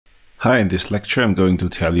Hi, in this lecture I'm going to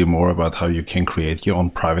tell you more about how you can create your own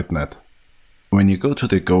private net. When you go to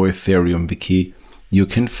the Go Ethereum wiki, you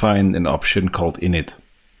can find an option called init.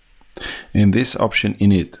 In this option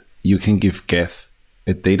init, you can give geth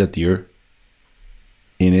a data tier,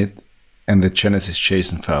 init, and the Genesis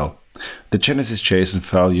JSON file. The Genesis JSON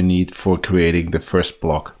file you need for creating the first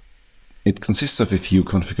block. It consists of a few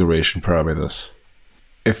configuration parameters.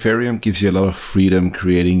 Ethereum gives you a lot of freedom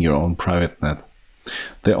creating your own private net.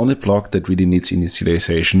 The only block that really needs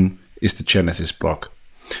initialization is the Genesis block.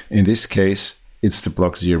 In this case, it's the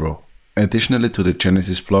block 0. Additionally to the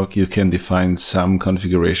Genesis block, you can define some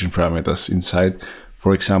configuration parameters inside.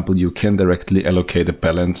 For example, you can directly allocate a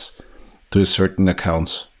balance to certain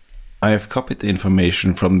accounts. I have copied the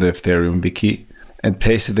information from the Ethereum wiki and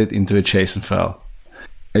pasted it into a JSON file.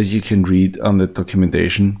 As you can read on the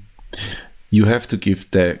documentation, you have to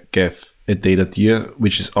give the geth a data tier,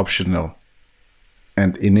 which is optional,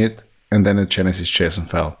 and init, and then a Genesis JSON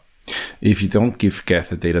file. If you don't give geth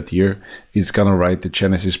a data tier, it's gonna write the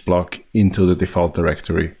Genesis block into the default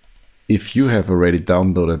directory. If you have already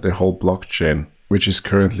downloaded the whole blockchain, which is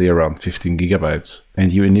currently around 15 gigabytes,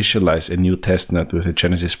 and you initialize a new testnet with a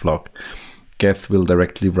Genesis block, geth will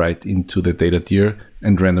directly write into the data tier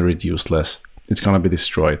and render it useless. It's gonna be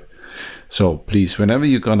destroyed. So please, whenever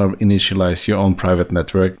you're gonna initialize your own private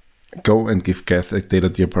network, go and give geth a data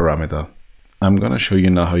tier parameter. I'm gonna show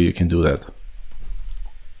you now how you can do that.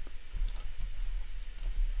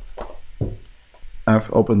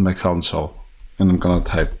 I've opened my console and I'm gonna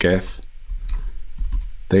type geth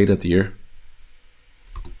data tier.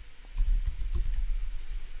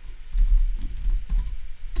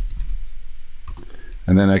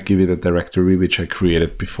 And then I give it a directory which I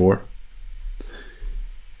created before.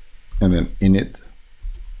 And then init,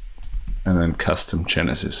 and then custom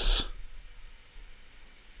Genesis.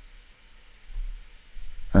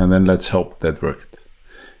 And then let's hope that worked.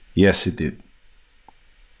 Yes, it did.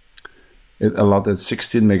 It allotted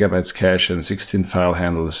 16 megabytes cache and 16 file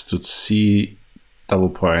handles to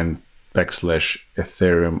c:\Ethereum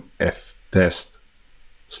f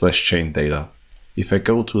test/chain data. If I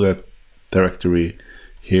go to that directory,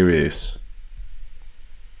 here it is.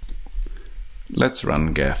 Let's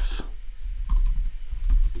run geth.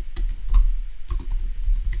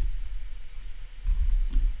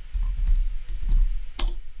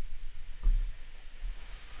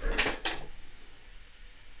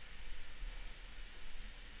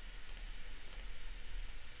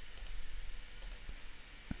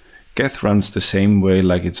 Geth runs the same way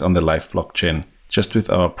like it's on the live blockchain, just with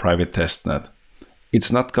our private testnet.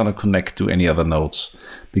 It's not gonna connect to any other nodes,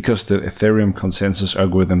 because the Ethereum consensus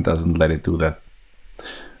algorithm doesn't let it do that.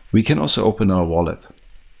 We can also open our wallet.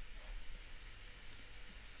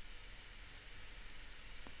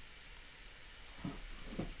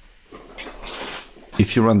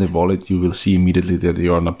 If you run the wallet, you will see immediately that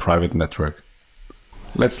you're on a private network.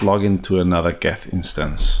 Let's log into another geth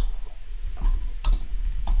instance.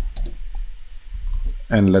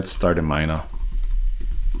 And let's start a miner.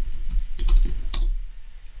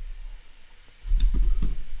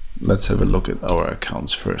 Let's have a look at our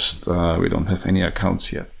accounts first. We don't have any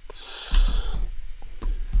accounts yet.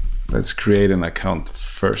 Let's create an account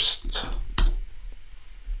first.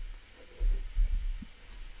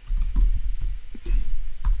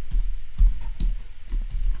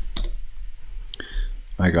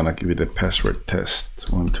 I'm gonna give it a password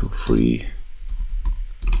test 123.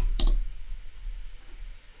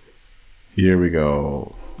 Here we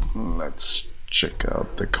go. Let's check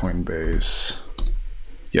out the Coinbase.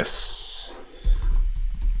 Yes.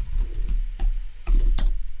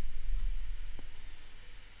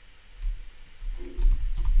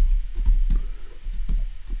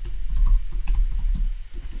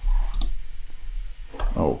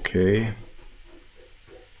 Okay.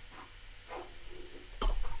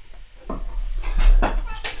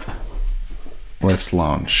 Let's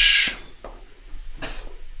launch.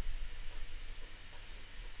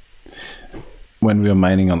 When we are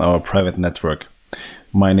mining on our private network,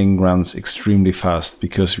 mining runs extremely fast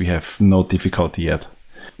because we have no difficulty yet.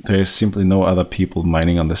 There is simply no other people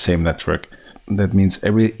mining on the same network. That means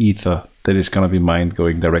every ether that is going to be mined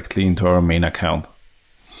going directly into our main account.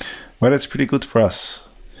 Well, that's pretty good for us.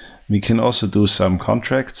 We can also do some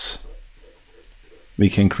contracts. We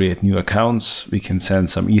can create new accounts. We can send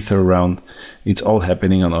some ether around. It's all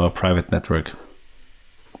happening on our private network.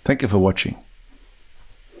 Thank you for watching.